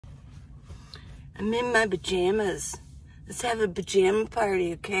I'm in my pajamas. Let's have a pajama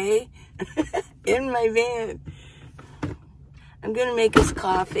party, okay? In my van. I'm gonna make us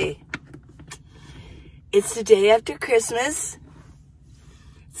coffee. It's the day after Christmas.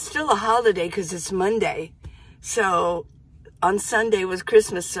 It's still a holiday because it's Monday. So on Sunday was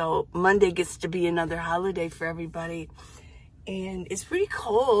Christmas, so Monday gets to be another holiday for everybody. And it's pretty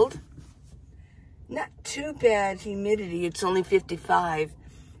cold. Not too bad humidity. It's only 55.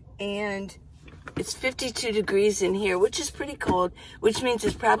 And it's 52 degrees in here, which is pretty cold, which means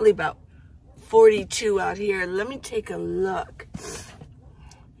it's probably about 42 out here. Let me take a look.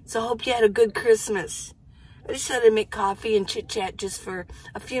 So I hope you had a good Christmas. I just thought I'd make coffee and chit-chat just for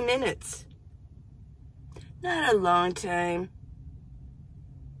a few minutes. Not a long time.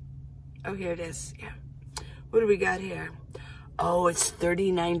 Oh, here it is. Yeah. What do we got here? Oh, it's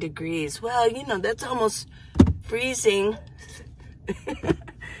 39 degrees. Well, you know, that's almost freezing.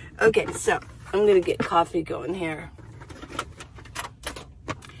 Okay, so I'm going to get coffee going here.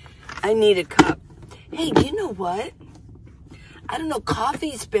 I need a cup. Hey, you know what? I don't know,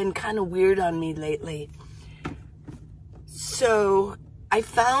 coffee's been kind of weird on me lately. So I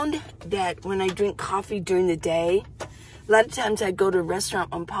found that when I drink coffee during the day, a lot of times I'd go to a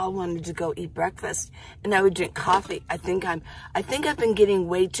restaurant when Paul wanted to go eat breakfast, and I would drink coffee. I think I've been getting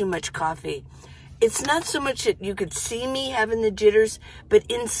way too much coffee. It's not so much that you could see me having the jitters, but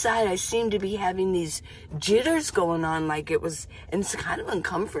inside I seem to be having these jitters going on like it was, and it's kind of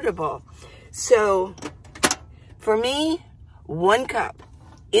uncomfortable. So for me, 1 cup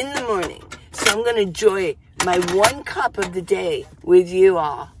in the morning. So I'm going to enjoy my 1 cup of the day with you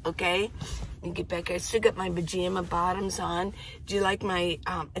all, okay? Let me get back here. I still got my pajama bottoms on. Do you like my,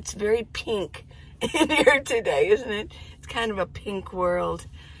 it's very pink in here today, isn't it? It's kind of a pink world.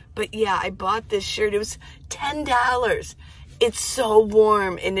 But yeah, I bought this shirt. It was $10. It's so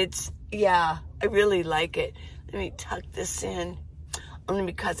warm, and it's, yeah, I really like it. Let me tuck this in. Only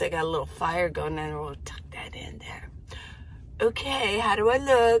because I got a little fire going on, we'll tuck that in there. Okay, how do I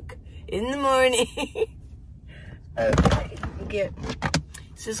look in the morning? Okay,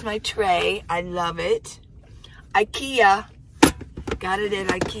 this is my tray. I love it. IKEA. Got it at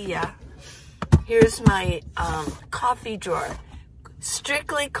IKEA. Here's my coffee drawer.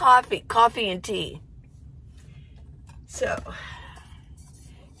 Strictly coffee and tea. So,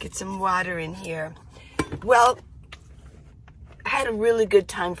 get some water in here. Well, I had a really good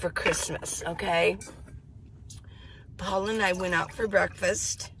time for Christmas, okay? Paul and I went out for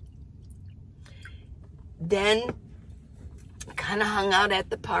breakfast. Then, kind of hung out at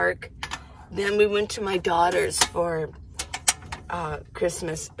the park. Then we went to my daughter's for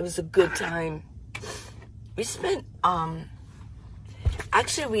Christmas. It was a good time. We spent,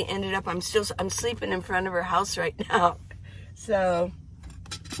 actually we ended up, I'm sleeping in front of her house right now. So,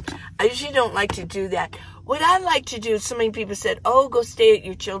 I usually don't like to do that. What I like to do, so many people said, oh, go stay at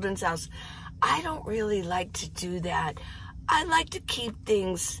your children's house. I don't really like to do that. I like to keep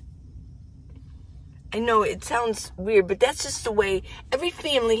things, I know it sounds weird, but that's just the way, every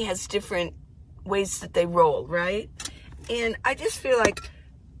family has different ways that they roll, right? And I just feel like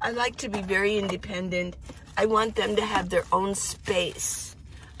I like to be very independent. I want them to have their own space.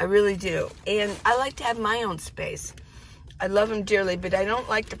 I really do. And I like to have my own space. I love them dearly, but I don't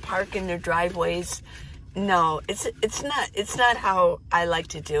like to park in their driveways. No, it's not how I like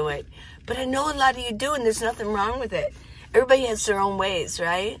to do it. But I know a lot of you do, and there's nothing wrong with it. Everybody has their own ways,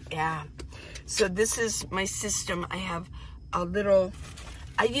 right? Yeah. So this is my system. I have a little,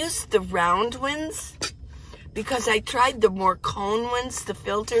 I use the round ones because I tried the more cone ones, the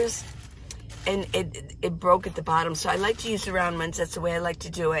filters, and it broke at the bottom. So I like to use the round ones. That's the way I like to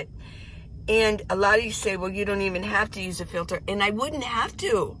do it. And a lot of you say, well, you don't even have to use a filter. And I wouldn't have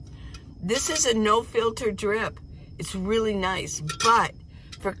to. This is a no filter drip. It's really nice. But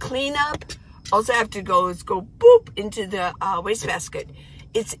for cleanup, all I have to go is go boop into the wastebasket.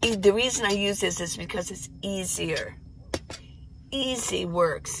 The reason I use this is because it's easier. Easy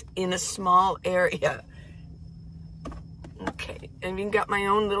works in a small area. Okay, I even got my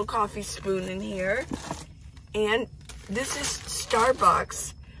own little coffee spoon in here. And this is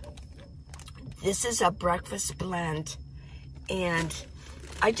Starbucks. This is a breakfast blend. And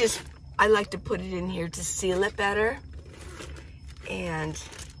I like to put it in here to seal it better. And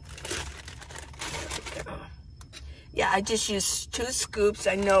yeah, I just use 2 scoops.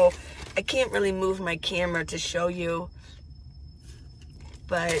 I know I can't really move my camera to show you,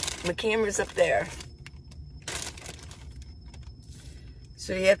 but my camera's up there.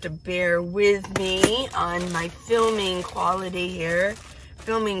 So you have to bear with me on my filming quality here,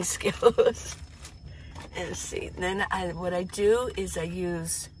 filming skills. And see, then what I do is I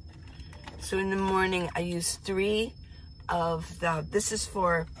use So in the morning, I use 3 of the, this is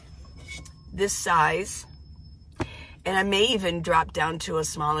for this size. And I may even drop down to a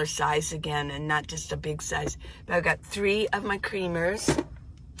smaller size again and not just a big size. But I've got 3 of my creamers.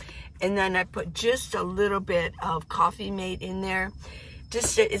 And then I put just a little bit of Coffee Mate in there.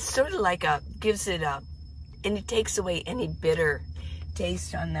 Just, it's sort of like a, gives it a, and it takes away any bitter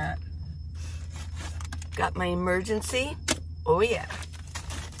taste on that. Got my emergency. Oh yeah.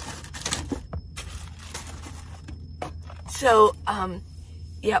 So,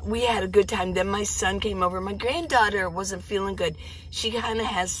 yeah, we had a good time. Then my son came over. My granddaughter wasn't feeling good. She kind of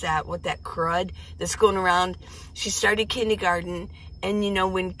has that, with that crud that's going around. She started kindergarten, and you know,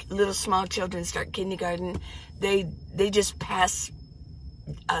 when little small children start kindergarten, they just pass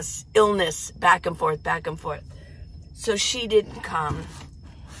us illness back and forth, back and forth. So she didn't come,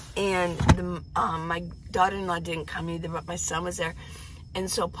 and my daughter-in-law didn't come either, but my son was there. And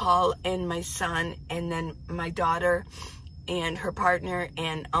so Paul and my son, and then my daughter and her partner,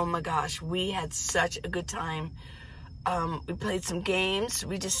 and oh my gosh, we had such a good time. We played some games.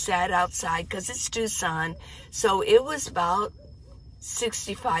 We just sat outside because it's Tucson. So it was about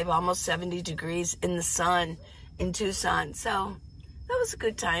 65, almost 70 degrees in the sun in Tucson. So that was a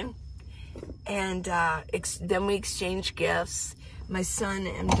good time. And then we exchanged gifts. My son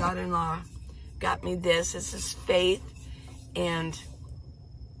and daughter-in-law got me this. This is Faith, and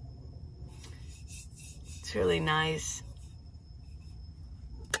it's really nice.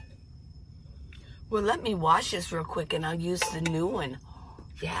 Well, let me wash this real quick, and I'll use the new one.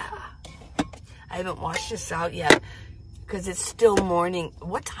 Yeah. I haven't washed this out yet because it's still morning.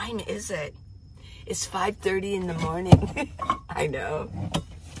 What time is it? It's 5:30 in the morning. I know.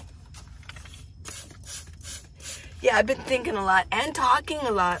 Yeah, I've been thinking a lot and talking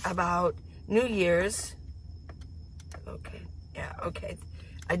a lot about New Year's. Okay. Yeah, okay.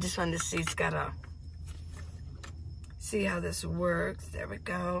 I just wanted to see, it's got a, see how this works. There we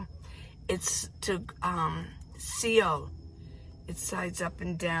go. It's to seal. It sides up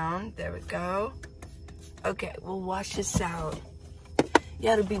and down. There we go. Okay, we'll wash this out.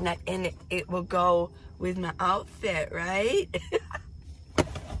 Yeah, it'll be nice, and it will go with my outfit, right?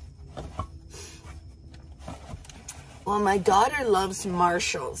 Well, my daughter loves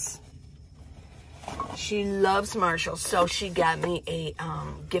Marshalls. She loves Marshalls, so she got me a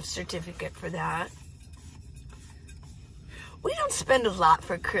gift certificate for that. We don't spend a lot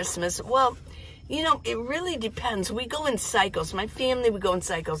for Christmas. Well, you know, it really depends. We go in cycles. My family, we go in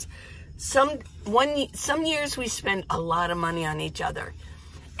cycles. Some years we spend a lot of money on each other.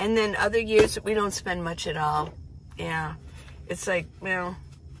 And then other years we don't spend much at all. Yeah. It's like, well,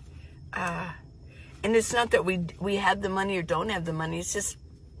 and it's not that we have the money or don't have the money. It's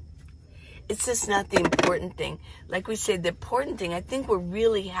just not the important thing. Like we say, the important thing, I think we're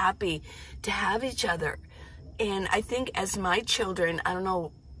really happy to have each other. And I think as my children, I don't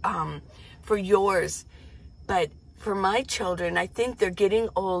know for yours, but for my children, I think they're getting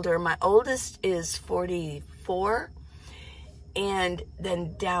older. My oldest is 44 and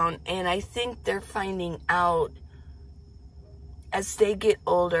then down. And I think they're finding out as they get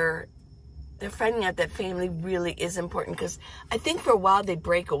older, they're finding out that family really is important, because I think for a while they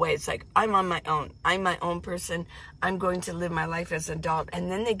break away. It's like, I'm on my own. I'm my own person. I'm going to live my life as an adult.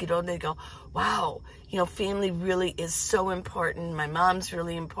 And then they get older, they go, wow, you know, family really is so important. My mom's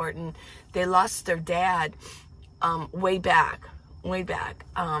really important. They lost their dad way back.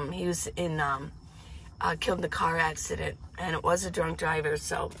 He was in, killed in a car accident, and it was a drunk driver.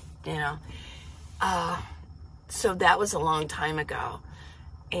 So, you know, so that was a long time ago.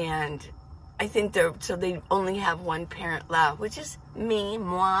 And I think they only have one parent left, which is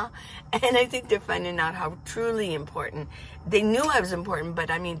moi. And I think they're finding out how truly important. They knew I was important, but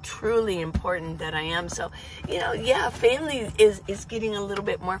I mean truly important that I am. So, you know, yeah, family is getting a little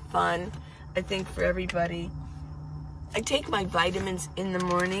bit more fun, I think, for everybody. I take my vitamins in the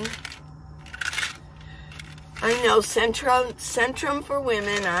morning. I know, Centrum for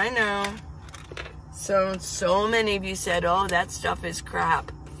women, I know. So many of you said, oh, that stuff is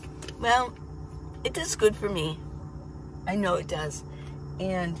crap. Well, it does good for me. I know it does.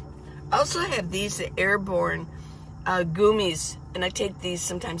 And I also have these, the Airborne gummies, and I take these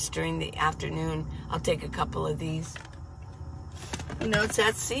sometimes during the afternoon. I'll take a couple of these. You know, it's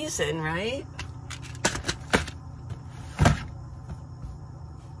that season, right?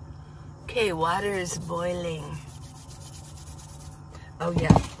 Okay, water is boiling. Oh,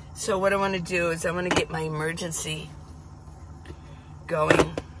 yeah. So what I want to do is I want to get my emergency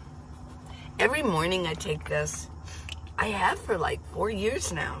going. Every morning I take this. I have for like 4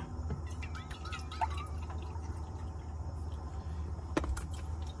 years now.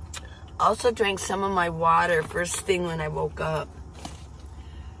 Also drank some of my water first thing when I woke up.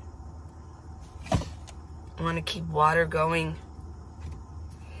 I want to keep water going.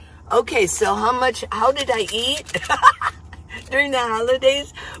 Okay, so how did I eat during the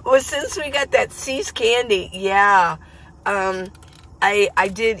holidays? Well, since we got that C's candy, yeah. I've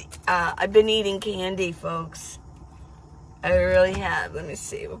been eating candy, folks. I really have. Let me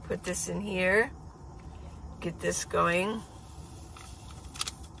see. We'll put this in here. Get this going.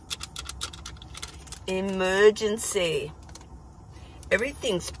 Emergency.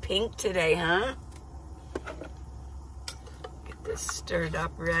 Everything's pink today, huh? Get this stirred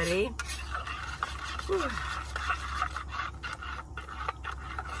up ready. Whew.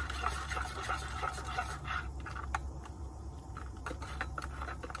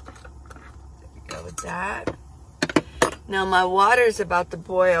 There we go with that. Now my water's about to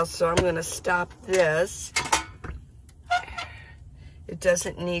boil, so I'm going to stop this. It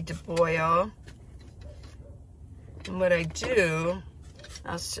doesn't need to boil. And what I do,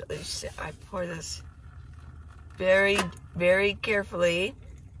 I pour this very, very carefully.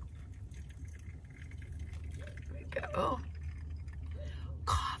 There we go.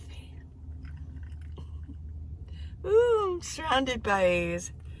 Coffee. Ooh, I'm surrounded by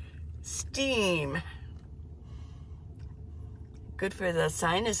steam. Good for the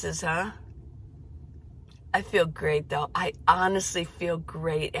sinuses, huh? I feel great, though. I honestly feel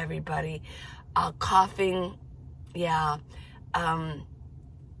great, everybody. Coughing, yeah.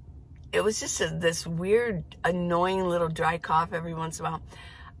 It was just this weird, annoying little dry cough every once in a while.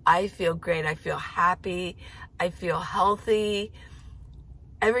 I feel great. I feel happy. I feel healthy.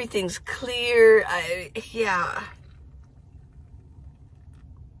 Everything's clear. Yeah.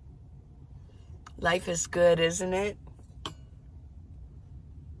 Life is good, isn't it?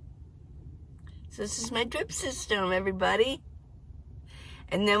 So this is my drip system, everybody.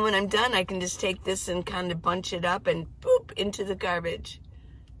 And then when I'm done, I can just take this and kind of bunch it up and boop into the garbage.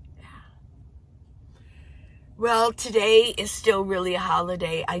 Yeah. Well, today is still really a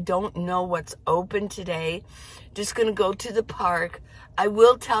holiday. I don't know what's open today. Just going to go to the park. I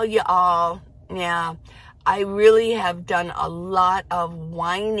will tell you all, yeah, I really have done a lot of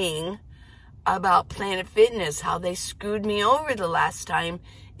whining about Planet Fitness, how they screwed me over the last time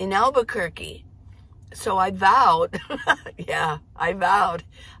in Albuquerque. So I vowed, yeah, I vowed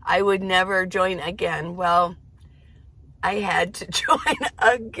I would never join again. Well, I had to join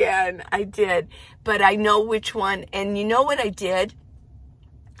again. I did. But I know which one. And you know what I did?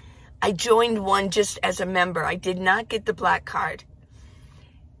 I joined one just as a member. I did not get the black card.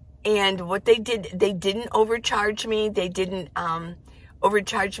 And what they did, they didn't overcharge me. They didn't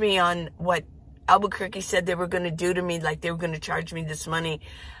overcharge me on what Albuquerque said they were going to do to me, like they were going to charge me this money.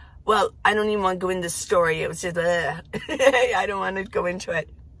 Well, I don't even want to go into the story. It was just, I don't want to go into it.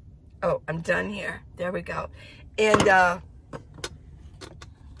 Oh, I'm done here. There we go. And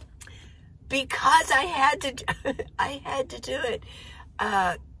because I had to do it.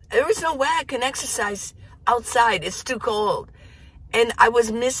 There was no way I can exercise outside. It's too cold. And I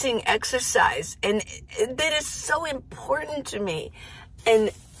was missing exercise. And that is so important to me. And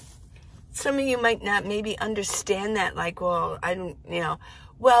some of you might not maybe understand that. Like, well, I don't,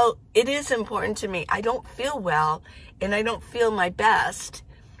 Well, it is important to me. I don't feel well, and I don't feel my best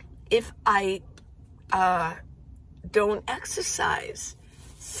if I don't exercise.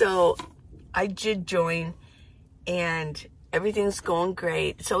 So I did join, and everything's going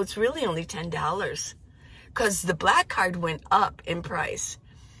great. So it's really only $10 because the black card went up in price.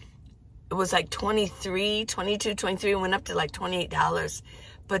 It was like $23, $22, $23. It went up to like $28.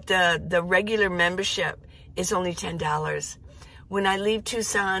 But the regular membership is only $10. When I leave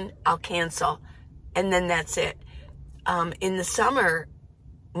Tucson, I'll cancel, and then that's it. In the summer,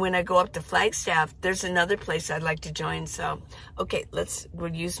 when I go up to Flagstaff, there's another place I'd like to join. So, okay,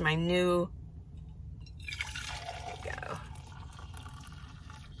 we'll use my new, there we go.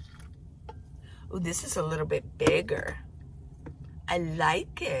 Oh, this is a little bit bigger. I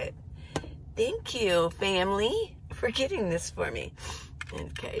like it. Thank you, family, for getting this for me.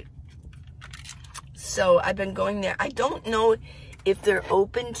 Okay. So I've been going there. I don't know if they're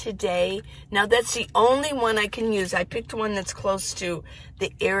open today. Now, that's the only one I can use. I picked one that's close to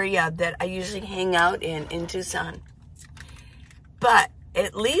the area that I usually hang out in Tucson. But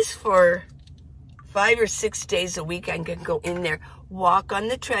at least for 5 or 6 days a week, I can go in there, walk on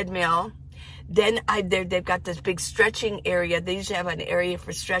the treadmill. Then they've got this big stretching area. They usually have an area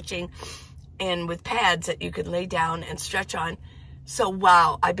for stretching and with pads that you could lay down and stretch on. So,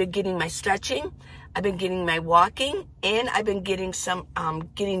 wow, I've been getting my stretching, I've been getting my walking, and I've been getting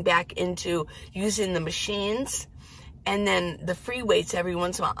getting back into using the machines. and then the free weights every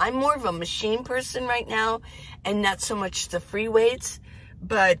once in a while. I'm more of a machine person right now, and not so much the free weights,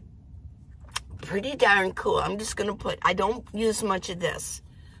 but pretty darn cool. I'm just going to put, I don't use much of this,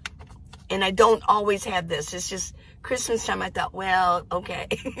 and I don't always have this. It's just Christmas time. I thought, well, okay.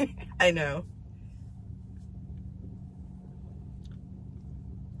 I know.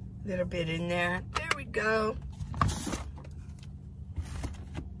 A little bit in there. There we go.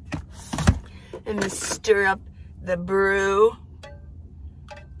 I'm going to stir up the brew.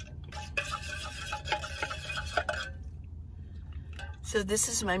 So this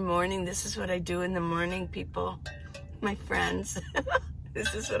is my morning. This is what I do in the morning, people. My friends.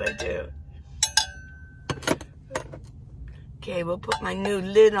 This is what I do. Okay, we'll put my new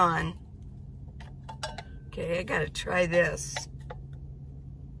lid on. Okay, I gotta try this.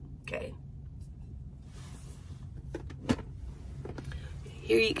 Okay.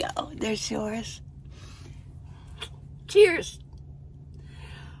 Here you go. There's yours. Cheers.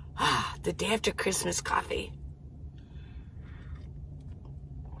 Ah, the day after Christmas coffee.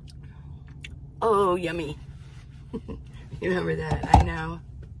 Oh, yummy. You remember that? I know.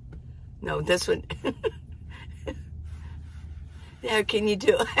 No, this one. Yeah, can you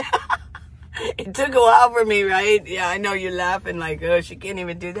do it? It took a while for me, right? Yeah, I know you're laughing like, oh, she can't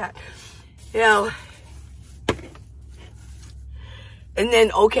even do that. You know. And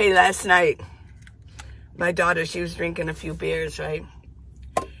then, okay, last night, my daughter, she was drinking a few beers, right?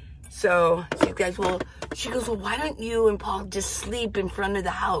 So she goes, well, why don't you and Paul just sleep in front of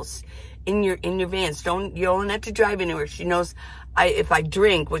the house in your vans? You don't have to drive anywhere. She knows if I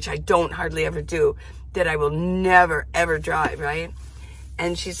drink, which I don't hardly ever do, that I will never, ever drive, right?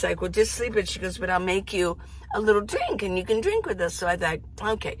 And she's like, well, just sleep it. She goes, but I'll make you a little drink and you can drink with us. So I thought,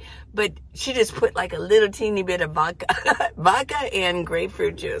 okay. But she just put like a little teeny bit of vodka and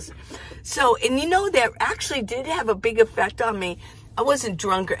grapefruit juice. So, and you know, that actually did have a big effect on me. I wasn't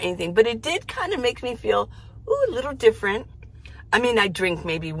drunk or anything, but it did kind of make me feel, ooh, a little different. I mean, I drink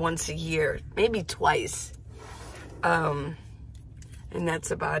maybe once a year, maybe twice. And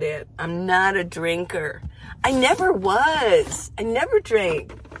that's about it. I'm not a drinker. I never was. I never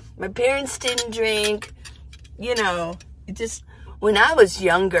drank. My parents didn't drink. You know, it just, when I was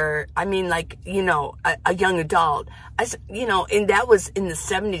younger, I mean, like, you know, a young adult, you know, and that was in the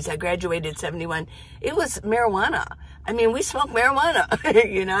 70s. I graduated in 71. It was marijuana. I mean, we smoked marijuana.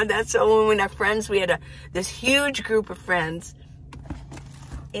 You know, that's so when our friends, we had this huge group of friends,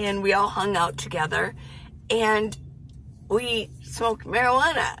 and we all hung out together, and we smoked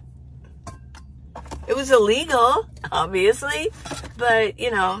marijuana. It was illegal, obviously, but,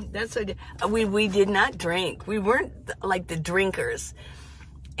 you know, that's what we did not drink. We weren't like the drinkers.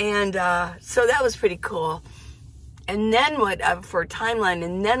 And so that was pretty cool. And then for a timeline,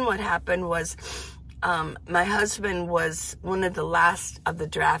 and then what happened was my husband was one of the last of the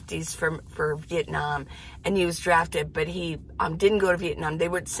draftees for Vietnam, and he was drafted, but he didn't go to Vietnam. They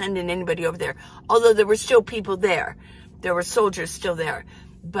weren't sending anybody over there, although there were still people there. There were soldiers still there.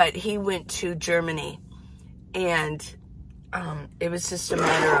 But he went to Germany, and it was just a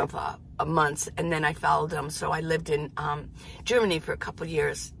matter of months, and then I followed him. So I lived in Germany for a couple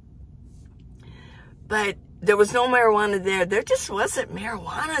years. But there was no marijuana there. There just wasn't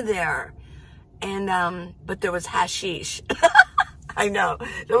marijuana there. And but there was hashish. I know.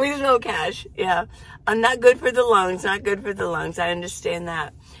 There was no cash. Yeah. Not good for the lungs. Not good for the lungs. I understand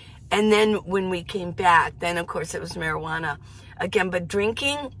that. And then when we came back, then of course it was marijuana again, but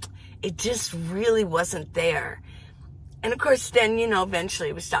drinking, it just really wasn't there. And of course then, you know,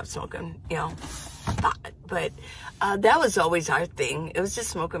 eventually we stopped smoking, you know, pot. But that was always our thing. It was just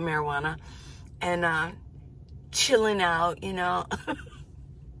smoking marijuana and chilling out, you know.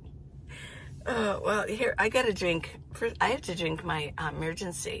 Well, here, I gotta drink. First, I have to drink my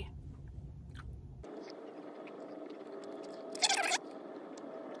emergency.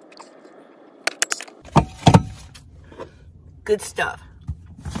 Good stuff.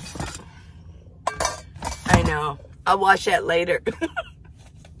 I know. I'll wash that later.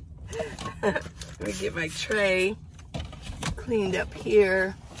 Let me get my tray cleaned up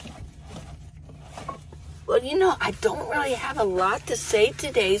here. Well, you know, I don't really have a lot to say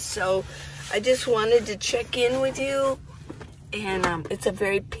today, so I just wanted to check in with you. And it's a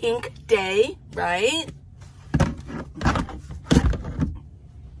very pink day, right?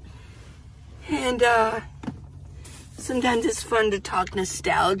 And sometimes it's fun to talk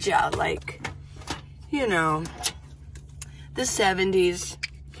nostalgia, like, you know, the 70s.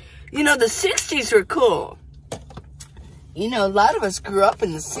 You know, the 60s were cool. You know, a lot of us grew up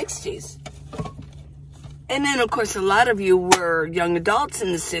in the 60s. And then, of course, a lot of you were young adults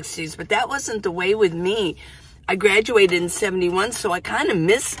in the 60s, but that wasn't the way with me. I graduated in 71, so I kind of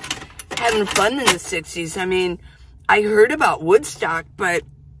miss having fun in the 60s. I mean, I heard about Woodstock, but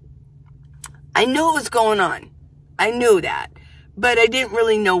I knew what was going on. I knew that. But I didn't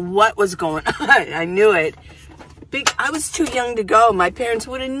really know what was going on. I knew it. I was too young to go. My parents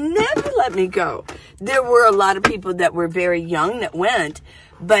would have never let me go. There were a lot of people that were very young that went.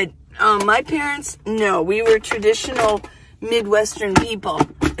 But my parents, no. We were traditional Midwestern people.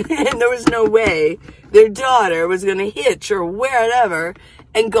 And there was no way their daughter was going to hitch or wherever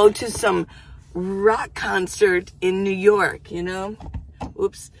and go to some rock concert in New York, you know?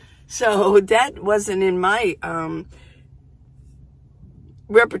 Oops. So that wasn't in my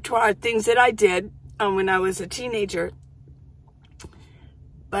repertoire, things that I did when I was a teenager.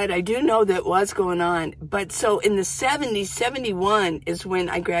 But I do know that was going on. But so in the 70s, 71 is when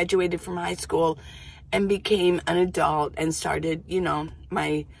I graduated from high school and became an adult and started, you know,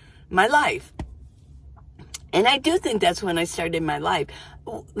 my life. And I do think that's when I started my life.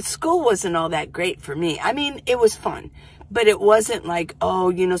 School wasn't all that great for me. I mean, it was fun. But it wasn't like,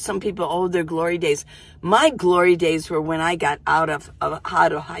 oh, you know, some people, oh, their glory days. My glory days were when I got out of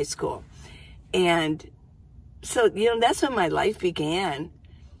high school. And so, you know, that's when my life began.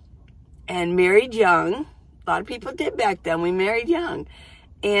 And married young. A lot of people did back then. We married young.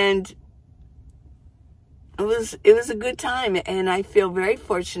 And it was a good time. And I feel very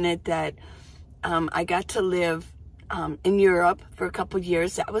fortunate that I got to live in Europe for a couple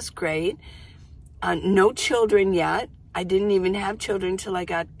years. That was great. No children yet. I didn't even have children until I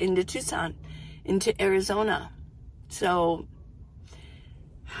got into Tucson, into Arizona. So,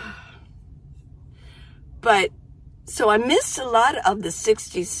 so I missed a lot of the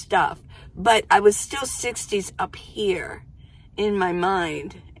 60s stuff, but I was still 60s up here in my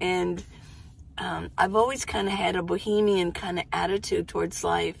mind. And I've always kind of had a bohemian kind of attitude towards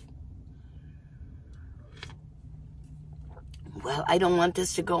life. Well, I don't want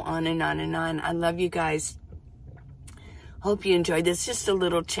this to go on and on and on. I love you guys. Hope you enjoyed this. Just a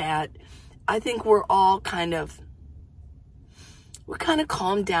little chat. I think we're all kind of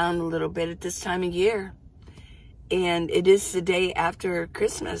calmed down a little bit at this time of year. And it is the day after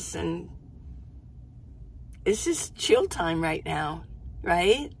Christmas. And it's just chill time right now,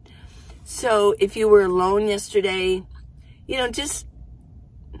 right? So if you were alone yesterday, you know, just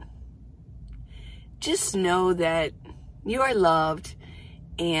know that you are loved.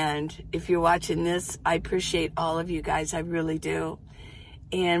 And if you're watching this, I appreciate all of you guys. I really do.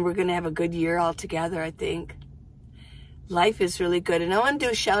 And we're going to have a good year all together, I think. Life is really good. And I want to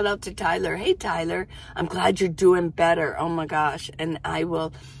do a shout out to Tyler. Hey, Tyler, I'm glad you're doing better. Oh, my gosh. And I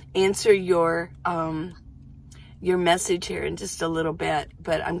will answer your message here in just a little bit.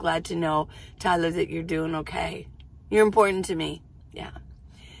 But I'm glad to know, Tyler, that you're doing okay. You're important to me. Yeah.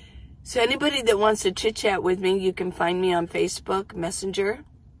 So anybody that wants to chit-chat with me, you can find me on Facebook, Messenger,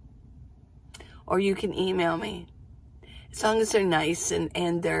 or you can email me. As long as they're nice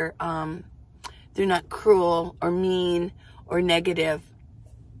and they're not cruel or mean or negative.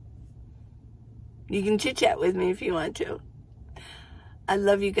 You can chit-chat with me if you want to. I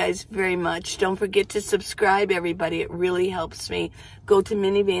love you guys very much. Don't forget to subscribe, everybody. It really helps me. Go to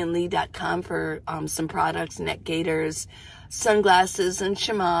minivanlee.com for some products, neck gaiters, sunglasses, and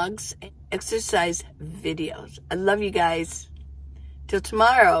shamogs, exercise videos. I love you guys. Till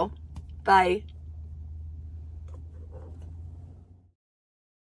tomorrow. Bye.